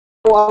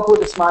pull up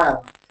with a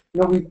smile.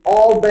 You know, we've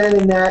all been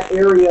in that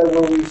area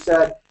where we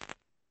said,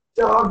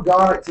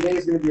 doggone it,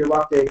 today's going to be a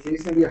rough day.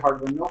 Today's going to be a hard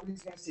one.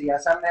 Nobody's going to see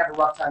us. I'm going to have a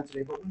rough time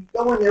today. But when we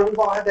go in there, we've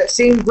all had that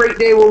same great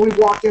day where we've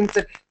walked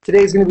into,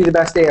 today's going to be the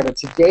best day ever.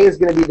 Today is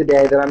going to be the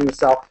day that I'm going to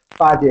sell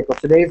 5 vehicles.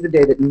 Today is the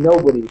day that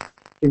nobody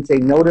can say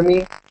no to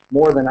me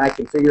more than I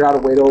can figure out a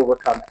way to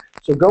overcome it.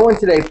 So go in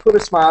today, put a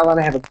smile on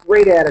it, have a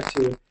great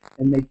attitude,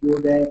 and make your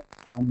day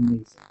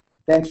amazing.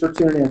 Thanks for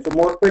tuning in. For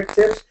more quick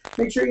tips,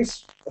 make sure you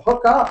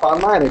hook up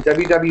online at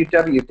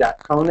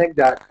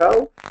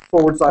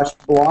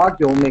www.koenig.co/blog.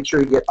 You'll make sure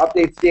you get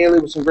updates daily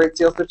with some great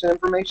sales tips and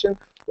information,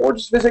 or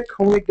just visit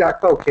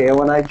koenig.co,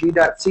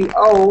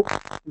 koenig.co,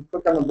 and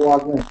click on the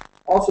blog link.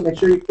 Also, make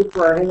sure you click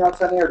for our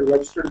Hangouts on air to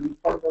register to be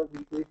part of our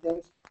weekly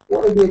things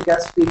or to be a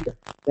guest speaker.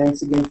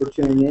 Thanks again for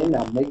tuning in.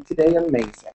 Now make today amazing.